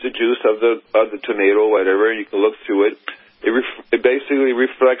squeeze the juice of the tomato or whatever, and you can look through it. It basically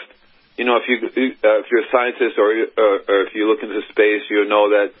reflects, if you're a scientist or if you look into space, you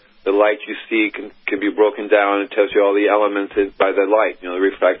know that the light you see can be broken down and tells you all the elements by the light. The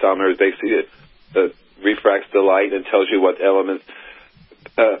refractometer is basically refracts the light and tells you what elements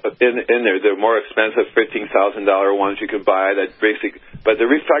in there. They're more expensive, $15,000 ones you can buy. But the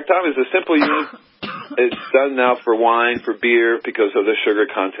refractometer is a simple unit. It's done now for wine, for beer, because of the sugar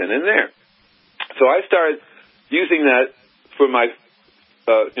content in there. So I started using that for my,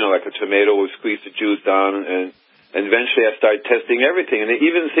 like a tomato, would squeeze the juice down, and eventually I started testing everything. And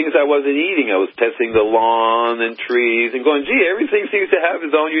even things I wasn't eating, I was testing the lawn and trees and going, gee, everything seems to have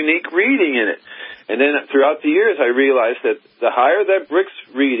its own unique reading in it. And then throughout the years, I realized that the higher that brick's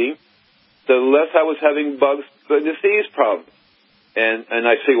reading, the less I was having bugs, the disease problems. And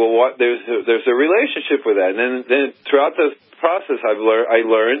I say, well, there's a relationship with that. And then throughout the process, I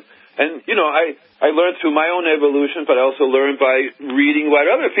learned, and I learned through my own evolution, but I also learned by reading what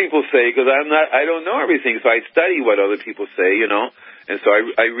other people say, because I don't know everything, so I study what other people say, and so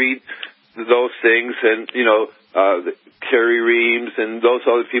I read those things, and Kerry Reams and those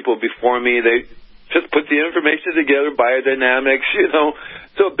other people before me, they just put the information together, biodynamics,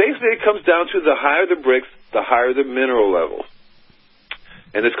 So basically it comes down to the higher the bricks, the higher the mineral levels.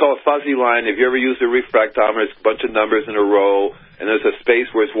 And it's called a fuzzy line. If you ever use a refractometer, it's a bunch of numbers in a row, and there's a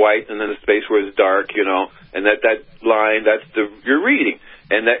space where it's white and then a space where it's dark, and that line, that's your reading.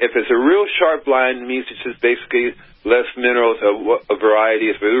 And that if it's a real sharp line, it means it's just basically less minerals, a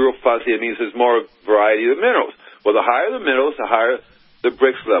variety. If it's real fuzzy, it means there's more variety of minerals. Well, the higher the minerals, the higher the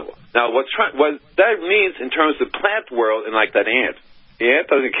bricks level. Now, what that means in terms of plant world, and like that ant. The ant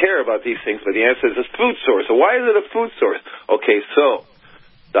doesn't care about these things, but the ant says it's food source. So why is it a food source? Okay, so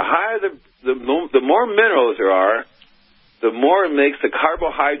the higher the more minerals there are, the more it makes the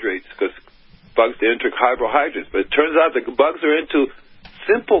carbohydrates, because bugs they enter carbohydrates. But it turns out the bugs are into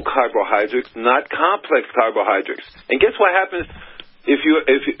simple carbohydrates, not complex carbohydrates. And guess what happens if the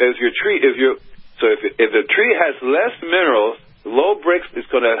tree has less minerals, low bricks is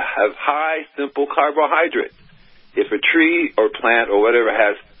going to have high simple carbohydrates. If a tree or plant or whatever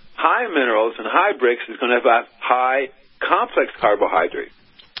has high minerals and high bricks, it's going to have high complex carbohydrates.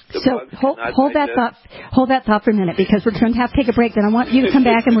 So hold that thought for a minute, because we're going to have to take a break. Then I want you to come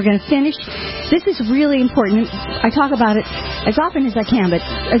back and we're going to finish. This is really important. I talk about it as often as I can, but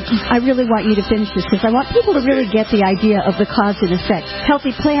I really want you to finish this, because I want people to really get the idea of the cause and effect.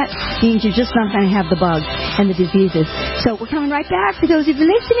 Healthy plant means you're just not going to have the bugs and the diseases. So we're coming right back. For those of you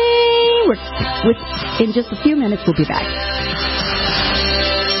listening, in just a few minutes, we'll be back.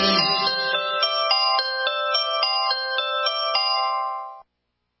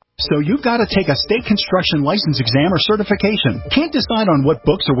 So you've got to take a state construction license exam or certification. Can't decide on what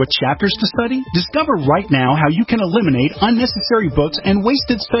books or what chapters to study? Discover right now how you can eliminate unnecessary books and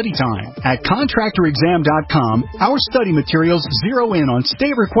wasted study time. At contractorexam.com, our study materials zero in on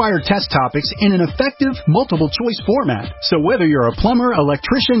state-required test topics in an effective, multiple-choice format. So whether you're a plumber,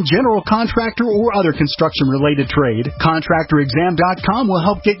 electrician, general contractor, or other construction-related trade, contractorexam.com will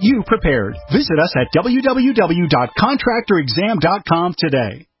help get you prepared. Visit us at www.contractorexam.com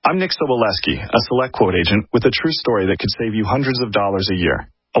today. I'm Nick Soboleski, a Select Quote agent with a true story that could save you hundreds of dollars a year.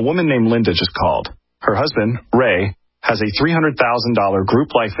 A woman named Linda just called. Her husband, Ray, has a $300,000 group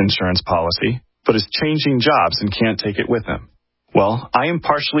life insurance policy, but is changing jobs and can't take it with him. Well, I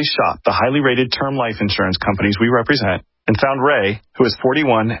impartially shopped the highly rated term life insurance companies we represent and found Ray, who is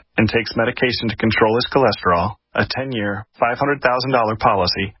 41 and takes medication to control his cholesterol, a 10-year, $500,000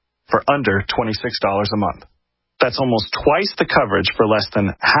 policy for under $26 a month. That's almost twice the coverage for less than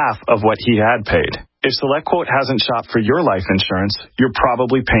half of what he had paid. If SelectQuote hasn't shopped for your life insurance, you're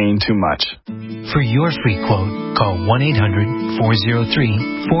probably paying too much. For your free quote, call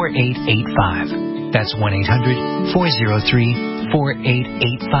 1-800-403-4885. That's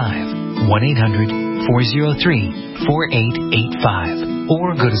 1-800-403-4885. 1-800-403-4885.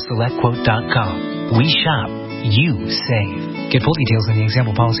 Or go to SelectQuote.com. We shop. You save. Get full details in the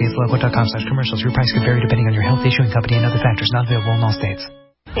example policy at SelectQuote.com/commercials. Your price could vary depending on your health, issuing company, and other factors. Not available in all states.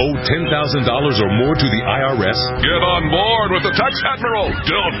 Owe $10,000 or more to the IRS? Get on board with the Tax Admiral.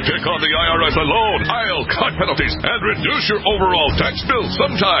 Don't pick on the IRS alone. I'll cut penalties and reduce your overall tax bill.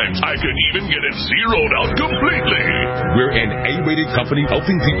 Sometimes I can even get it zeroed out completely. We're an A-rated company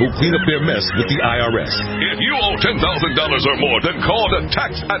helping people clean up their mess with the IRS. If you owe $10,000 or more, then call the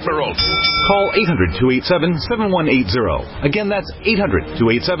Tax Admiral. Call 800-287-7180. Again, that's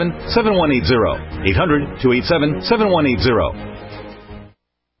 800-287-7180. 800-287-7180.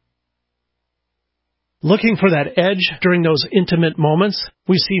 Looking for that edge during those intimate moments?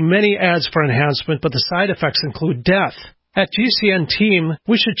 We see many ads for enhancement, but the side effects include death. At GCN Team,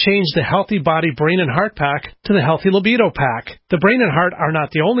 we should change the Healthy Body, Brain, and Heart Pack to the Healthy Libido Pack. The brain and heart are not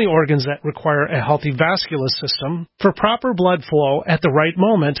the only organs that require a healthy vascular system. For proper blood flow at the right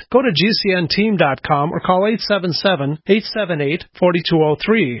moment, go to GCNteam.com or call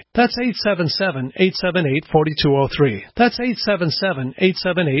 877-878-4203. That's 877-878-4203. That's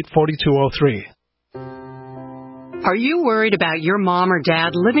 877-878-4203. Are you worried about your mom or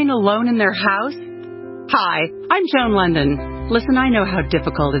dad living alone in their house? Hi, I'm Joan London. Listen, I know how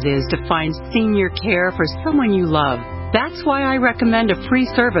difficult it is to find senior care for someone you love. That's why I recommend a free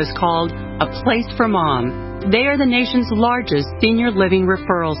service called A Place for Mom. They are the nation's largest senior living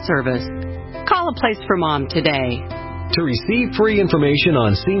referral service. Call A Place for Mom today. To receive free information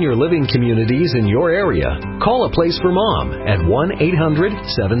on senior living communities in your area, call A Place for Mom at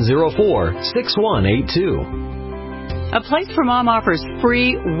 1-800-704-6182. A Place for Mom offers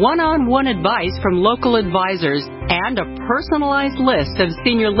free one-on-one advice from local advisors and a personalized list of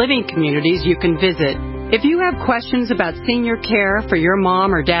senior living communities you can visit. If you have questions about senior care for your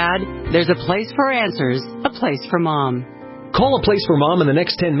mom or dad, there's a place for answers, A Place for Mom. Call A Place for Mom in the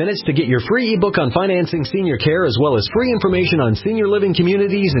next 10 minutes to get your free ebook on financing senior care as well as free information on senior living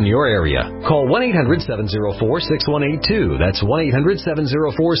communities in your area. Call 1-800-704-6182. That's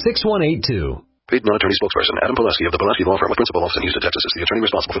 1-800-704-6182. Paid non-attorney spokesperson Adam Pileski of the Pileski Law Firm with principal office in Houston, Texas is the attorney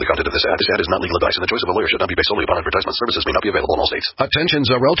responsible for the content of this ad. This ad is not legal advice, and the choice of a lawyer should not be based solely upon advertisement. Services may not be available in all states. Attention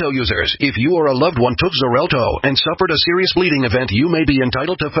Xarelto users. If you or a loved one took Xarelto and suffered a serious bleeding event, you may be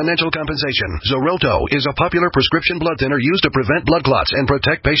entitled to financial compensation. Xarelto is a popular prescription blood thinner used to prevent blood clots and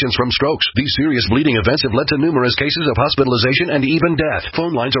protect patients from strokes. These serious bleeding events have led to numerous cases of hospitalization and even death.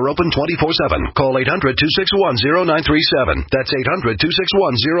 Phone lines are open 24/7. Call 800-261-0937. That's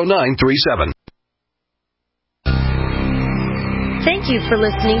 800-261-0937. Thank you for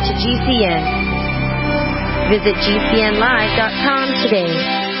listening to GCN. Visit GCNlive.com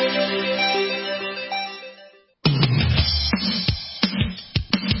today.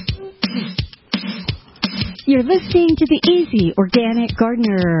 You're listening to the Easy Organic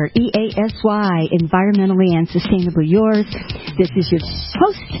Gardener, EASY, environmentally and sustainably yours. This is your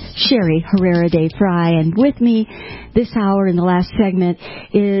host, Sherry Herrera de Fry, and with me this hour in the last segment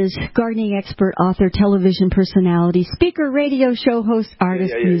is gardening expert, author, television personality, speaker, radio show host,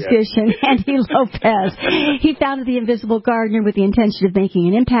 artist, musician, Andy Lopez. He founded The Invisible Gardener with the intention of making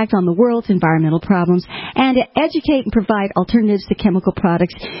an impact on the world's environmental problems and to educate and provide alternatives to chemical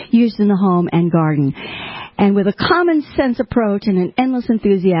products used in the home and garden. And with a common sense approach and an endless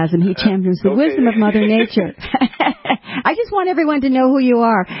enthusiasm, he champions the wisdom of Mother Nature. I just want everyone to know who you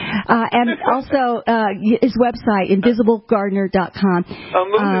are. And also his website, invisiblegardener.com. I'm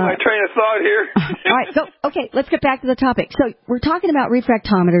losing my train of thought here. All right, so, okay, let's get back to the topic. So we're talking about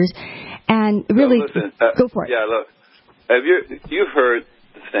refractometers, and really, listen, go for it. Yeah, look, you've heard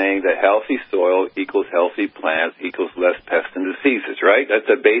the saying that healthy soil equals healthy plants equals less pests and diseases, right? That's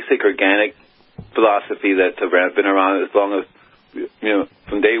a basic organic philosophy that's been around as long as,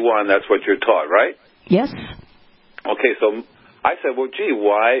 from day one, that's what you're taught, right? Yes. Okay, so I said, well, gee,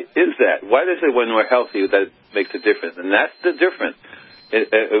 why is that? Why does it when we're healthy that makes a difference? And that's the difference.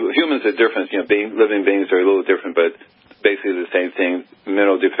 Humans are different. Living beings are a little different, but basically the same thing.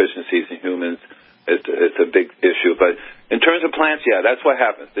 Mineral deficiencies in humans, it's a big issue. But in terms of plants, yeah, that's what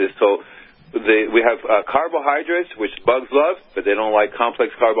happens. We have carbohydrates, which bugs love, but they don't like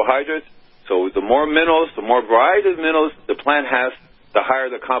complex carbohydrates. So the more minerals, the more variety of minerals the plant has, the higher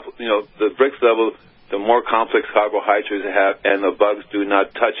the Brix level, the more complex carbohydrates it have, and the bugs do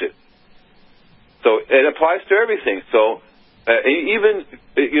not touch it. So it applies to everything. So even,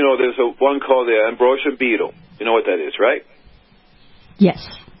 there's one called the ambrosia beetle. You know what that is, right? Yes.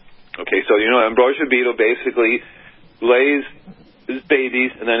 Okay, so ambrosia beetle basically lays its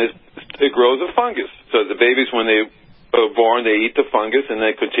babies, and then it grows a fungus. So the babies, when they born, they eat the fungus, and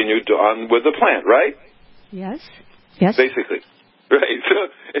they continue on with the plant, right? Yes. Yes. Basically, right.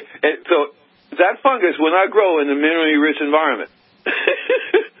 So that fungus will not grow in a minerally rich environment.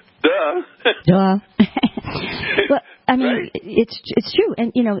 Duh. Well, I mean, right? It's true,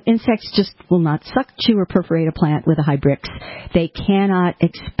 and insects just will not suck, chew, or perforate a plant with a high Brix. They cannot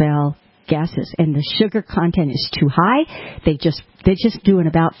expel gases, and the sugar content is too high. They just do an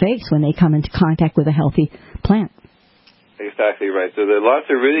about face when they come into contact with a healthy plant. Exactly right. So there are lots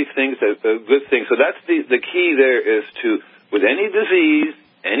of really things that are good things. So that's the key there is to, with any disease,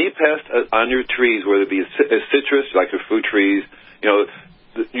 any pest on your trees, whether it be a citrus, like the fruit trees,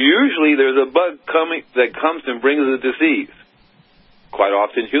 usually there's a bug that comes and brings the disease. quite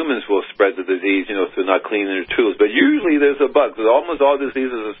often humans will spread the disease, through not cleaning their tools. But usually there's a bug, because almost all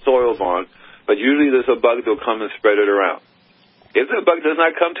diseases are soil-borne, but usually there's a bug that will come and spread it around. If the bug does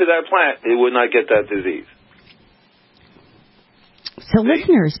not come to that plant, it would not get that disease. So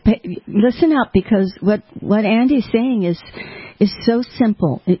listeners, listen up, because what Andy's saying is so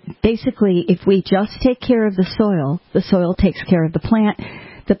simple. Basically, if we just take care of the soil takes care of the plant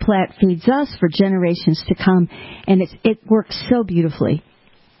feeds us for generations to come, and it works so beautifully.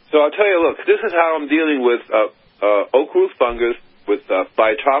 So I'll tell you, look, this is how I'm dealing with oak root fungus, with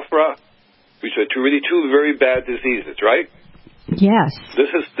Phytophthora, which are two very bad diseases, right? Yes. So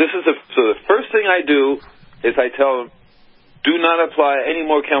the first thing I do is I tell them, do not apply any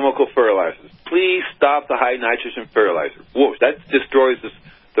more chemical fertilizers. Please stop the high nitrogen fertilizer. Whoosh, that destroys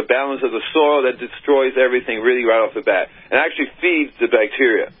the balance of the soil. That destroys everything really right off the bat. And actually feeds the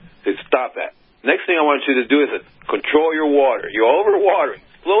bacteria. So stop that. Next thing I want you to do is control your water. You're over-watering.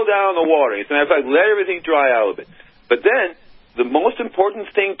 Slow down the watering. As a matter of fact, let everything dry out a bit. But then, the most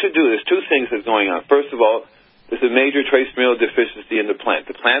important thing to do, there's two things that's going on. First of all, there's a major trace mineral deficiency in the plant.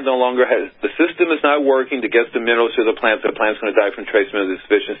 The plant no longer the system is not working to get the minerals to the plant. The plant's going to die from trace mineral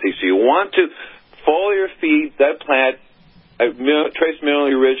deficiency. So you want to foliar feed that plant a trace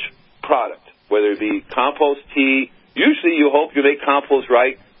minerally rich product, whether it be compost, tea. Usually you hope you make compost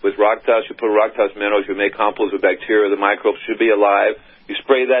right with rock dust. You put rock dust minerals. You make compost with bacteria. The microbes should be alive. You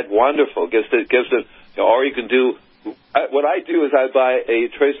spray that, wonderful. Or you can do. What I do is I buy a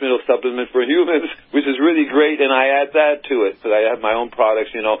trace mineral supplement for humans, which is really great, and I add that to it because I have my own products.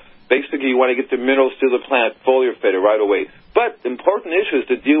 Basically, you want to get the minerals to the plant, foliar fed it right away. But the important issue is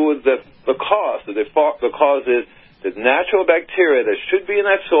to deal with the cause. The cause is the natural bacteria that should be in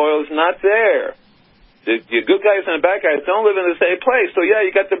that soil is not there. The good guys and the bad guys don't live in the same place. So you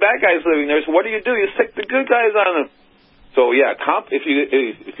got the bad guys living there. So what do? You stick the good guys on them. So if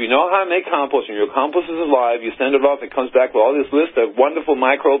you know how to make compost and your compost is alive, you send it off, it comes back with all this list of wonderful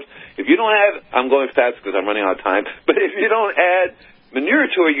microbes. If you don't add, I'm going fast because I'm running out of time, but if you don't add manure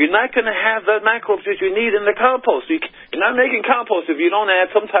to it, you're not going to have the microbes that you need in the compost. You're not making compost if you don't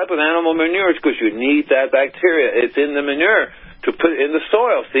add some type of animal manure, because you need that bacteria. It's in the manure to put in the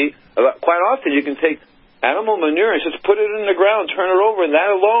soil. See, quite often you can take animal manure and just put it in the ground, turn it over, and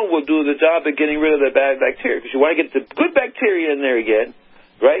that alone will do the job of getting rid of the bad bacteria. Because you want to get the good bacteria in there again,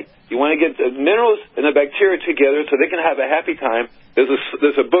 right? You want to get the minerals and the bacteria together so they can have a happy time.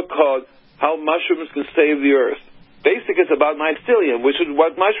 There's a book called How Mushrooms Can Save the Earth. Basically, it's about mycelium, which is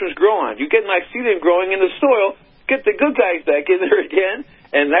what mushrooms grow on. You get mycelium growing in the soil, get the good guys back in there again,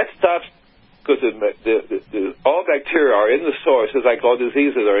 and that stops, because all bacteria are in the soil, just like all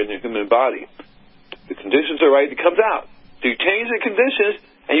diseases are in the human body. The conditions are right, it comes out. So you change the conditions,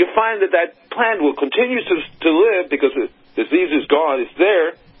 and you find that plant will continue to live because the disease is gone. It's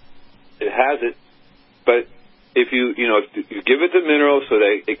there. It has it. But if you give it the minerals so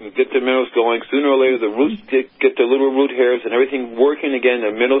that it can get the minerals going, sooner or later the roots get the little root hairs and everything working again,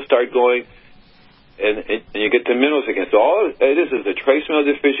 the minerals start going, and you get the minerals again. So all it is the trace mineral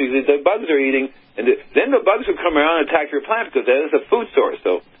deficiency the bugs are eating, and then the bugs will come around and attack your plant because that is a food source.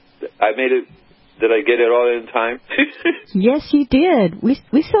 So I made it. Did I get it all in time? Yes, you did. We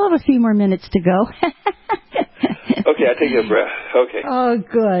still have a few more minutes to go. Okay, I take a breath. Okay. Oh,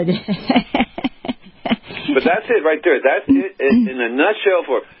 good. But that's it right there. That's it in a nutshell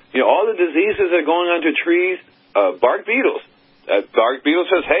for all the diseases that are going on to trees. Bark beetles. Bark beetle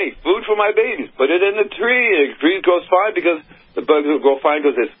says, "Hey, food for my babies. Put it in the tree. The tree grows fine because the bugs will grow fine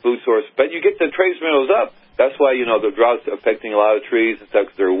because it's food source." But you get the trace minerals up. That's why the drought's affecting a lot of trees and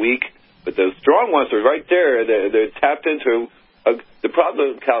stuff because they're weak. But the strong ones are right there. They're tapped into. The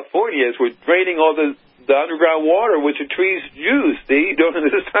problem in California is we're draining all the underground water which the trees use. See, during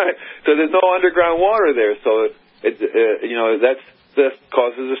this time, so there's no underground water there. So that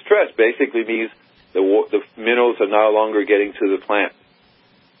causes a stress. Basically means the minerals are no longer getting to the plant.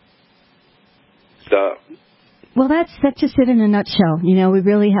 So. Well, that's just it in a nutshell. We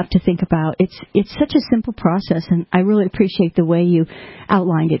really have to think about it's such a simple process, and I really appreciate the way you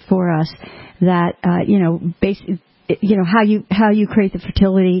outlined it for us. That how you create the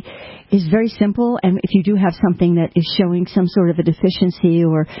fertility is very simple, and if you do have something that is showing some sort of a deficiency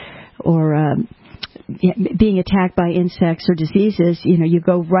or being attacked by insects or diseases, you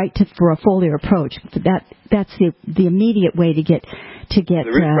go right for a foliar approach. That's the immediate way to get. The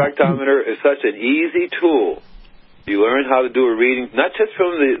refractometer is such an easy tool. You learn how to do a reading, not just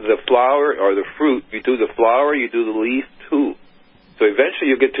from the flower or the fruit. You do the flower, you do the leaf, too. So eventually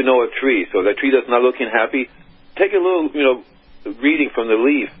you get to know a tree. So that tree that's not looking happy, take a little, reading from the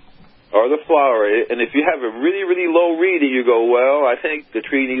leaf. or the flower. And if you have a really, really low reading, you go, well, I think the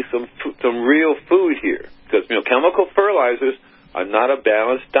tree needs some real food here. Because, chemical fertilizers are not a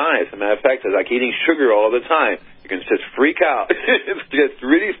balanced diet. As a matter of fact, it's like eating sugar all the time. You can just freak out. It's just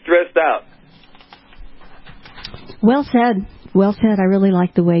really stressed out. Well said. Well said. I really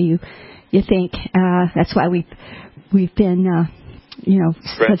like the way you think. That's why we've been,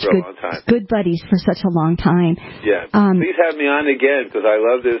 such good buddies for such a long time. Yeah. Please have me on again because I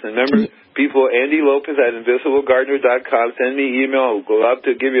love this. And remember, people, Andy Lopez at InvisibleGardener.com. Send me email. I'll go up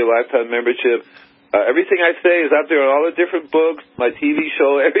to give you a lifetime membership. Everything I say is out there on all the different books, my TV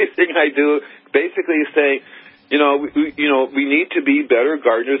show, everything I do, basically saying, we need to be better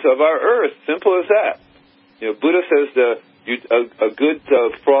gardeners of our earth. Simple as that. Buddha says a good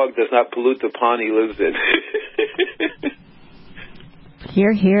frog does not pollute the pond he lives in.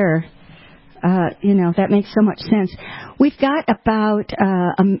 Hear, hear. That makes so much sense. We've got about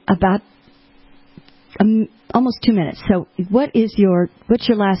almost 2 minutes. So what are your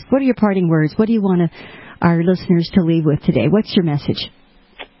parting words? What do you want our listeners to leave with today? What's your message?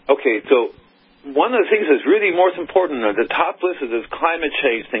 Okay, so one of the things that's really most important on the top list is this climate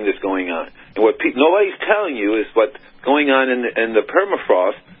change thing that's going on. And what nobody's telling you is what's going on in the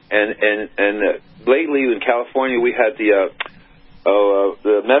permafrost. And lately in California we had the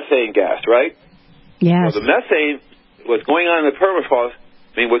methane gas, right? Yes. So the methane, what's going on in the permafrost,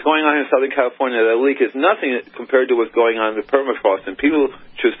 what's going on in Southern California, that leak is nothing compared to what's going on in the permafrost. And people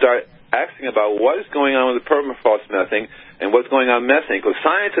should start asking about what is going on with the permafrost methane and what's going on with methane. Because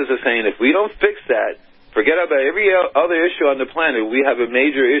scientists are saying if we don't fix that, forget about every other issue on the planet, we have a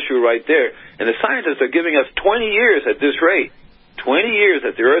major issue right there. And the scientists are giving us 20 years at this rate. 20 years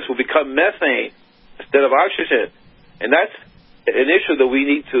that the Earth will become methane instead of oxygen. And that's an issue that we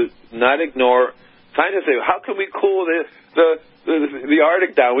need to not ignore. Scientists say, how can we cool the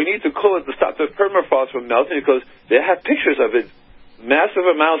Arctic down? We need to cool it to stop the permafrost from melting because they have pictures of it. Massive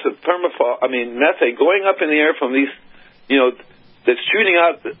amounts of methane going up in the air from these, that's shooting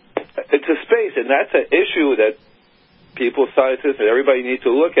out into space. And that's an issue that people, scientists, and everybody needs to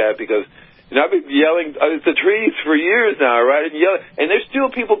look at because, I've been yelling at the trees for years now, right? And there's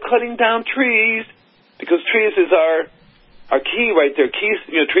still people cutting down trees because trees is our key right there.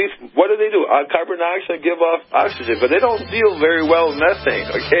 Trees, what do? Carbon dioxide give off oxygen, but they don't deal very well with methane,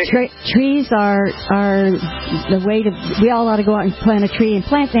 okay? Trees are the way we all ought to go out and plant a tree and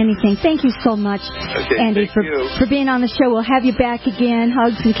plant anything. Thank you so much, Andy, for being on the show. We'll have you back again.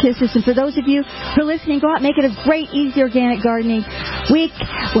 Hugs and kisses. And for those of you who are listening, go out and make it a great, easy organic gardening week.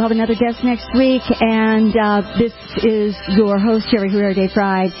 We'll have another guest next week. And this is your host, Jerry Herrera de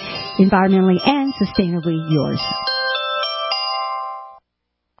Fried, environmentally and sustainably yours.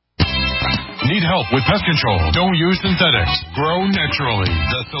 Need help with pest control? Don't use synthetics. Grow naturally.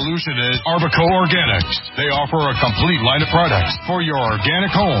 The solution is Arbico Organics. They offer a complete line of products for your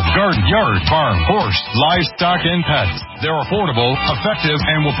organic home, garden, yard, farm, horse, livestock, and pets. They're affordable, effective,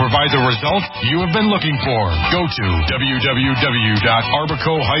 and will provide the results you have been looking for. Go to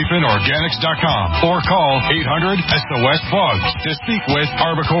www.arbico-organics.com or call 800-SOS-BUGS to speak with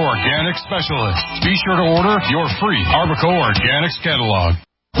Arbico Organics specialists. Be sure to order your free Arbico Organics catalog.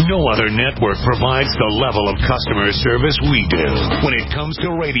 No other network provides the level of customer service we do when it comes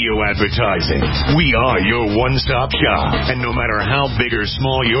to radio advertising. We are your one-stop shop, and no matter how big or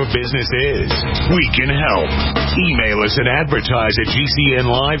small your business is, we can help. Email us at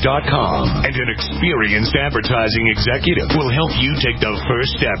advertise@gcnlive.com, and an experienced advertising executive will help you take the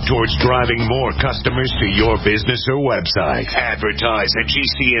first step towards driving more customers to your business or website.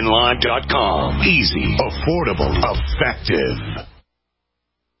 Advertise@gcnlive.com. Easy, affordable, effective.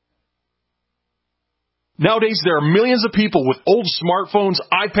 Nowadays, there are millions of people with old smartphones,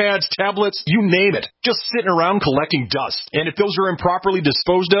 iPads, tablets, you name it, just sitting around collecting dust. And if those are improperly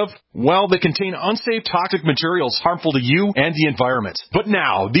disposed of, well, they contain unsafe toxic materials harmful to you and the environment. But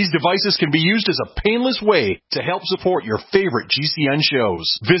now, these devices can be used as a painless way to help support your favorite GCN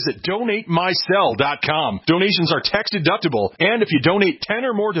shows. Visit DonateMyCell.com. Donations are tax deductible, and if you donate 10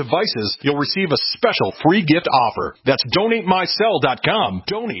 or more devices, you'll receive a special free gift offer. That's DonateMyCell.com.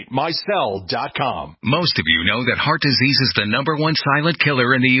 DonateMyCell.com. Most of you know that heart disease is the #1 silent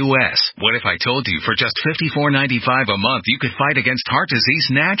killer in the U.S. What if I told you for just $54.95 a month you could fight against heart disease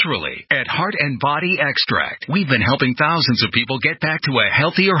naturally? At Heart and Body Extract, we've been helping thousands of people get back to a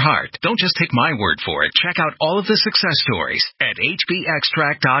healthier heart. Don't just take my word for it. Check out all of the success stories at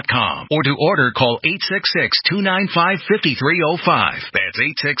hbextract.com. Or to order, call 866-295-5305. That's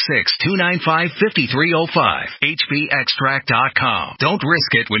 866-295-5305. hbextract.com. Don't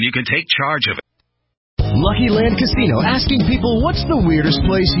risk it when you can take charge of it. Lucky Land Casino, asking people, what's the weirdest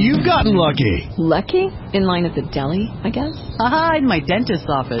place you've gotten lucky? Lucky? In line at the deli, I guess? Aha, in my dentist's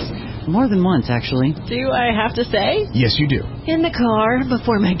office. More than once, actually. Do I have to say? Yes, you do. In the car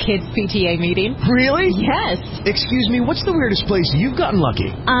before my kids' PTA meeting. Really? Yes. Excuse me, what's the weirdest place you've gotten lucky?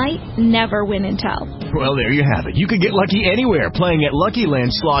 I never win and tell. Well, there you have it. You can get lucky anywhere, playing at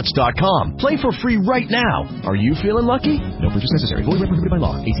LuckyLandSlots.com. Play for free right now. Are you feeling lucky? No purchase necessary. Void where prohibited by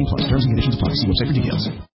law. 18+. Terms and conditions apply. See website for details.